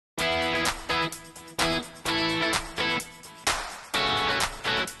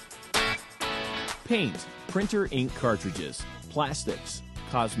Paint, printer ink cartridges, plastics,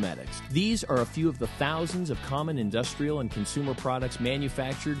 cosmetics. These are a few of the thousands of common industrial and consumer products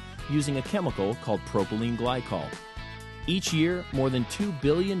manufactured using a chemical called propylene glycol. Each year, more than 2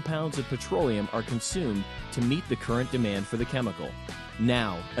 billion pounds of petroleum are consumed to meet the current demand for the chemical.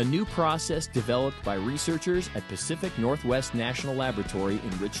 Now, a new process developed by researchers at Pacific Northwest National Laboratory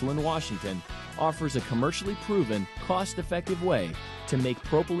in Richland, Washington, offers a commercially proven, cost-effective way to make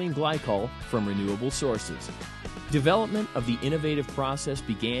propylene glycol from renewable sources. Development of the innovative process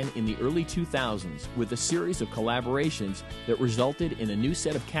began in the early 2000s with a series of collaborations that resulted in a new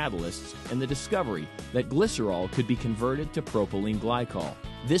set of catalysts and the discovery that glycerol could be converted to propylene glycol.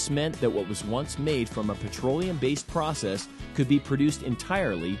 This meant that what was once made from a petroleum-based process could be produced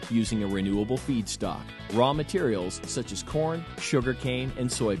entirely using a renewable feedstock, raw materials such as corn, sugarcane, and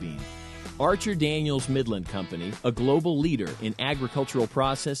soybean. Archer Daniels Midland Company, a global leader in agricultural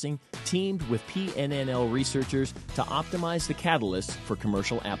processing, teamed with PNNL researchers to optimize the catalysts for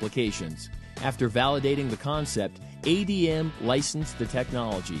commercial applications. After validating the concept, ADM licensed the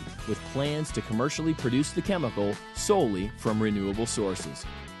technology with plans to commercially produce the chemical solely from renewable sources.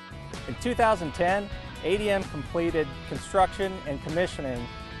 In 2010, ADM completed construction and commissioning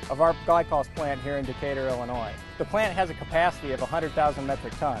of our glycols plant here in Decatur, Illinois. The plant has a capacity of 100,000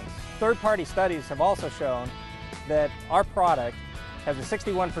 metric tons. Third-party studies have also shown that our product has a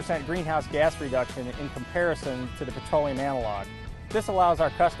 61% greenhouse gas reduction in comparison to the petroleum analog. This allows our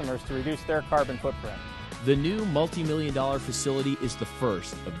customers to reduce their carbon footprint. The new multi-million-dollar facility is the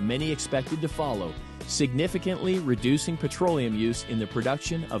first of many expected to follow, significantly reducing petroleum use in the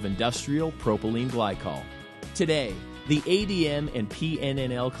production of industrial propylene glycol. Today, the ADM and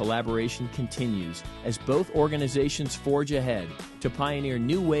PNNL collaboration continues as both organizations forge ahead to pioneer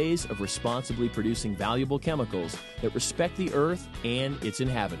new ways of responsibly producing valuable chemicals that respect the earth and its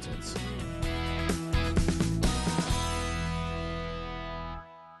inhabitants.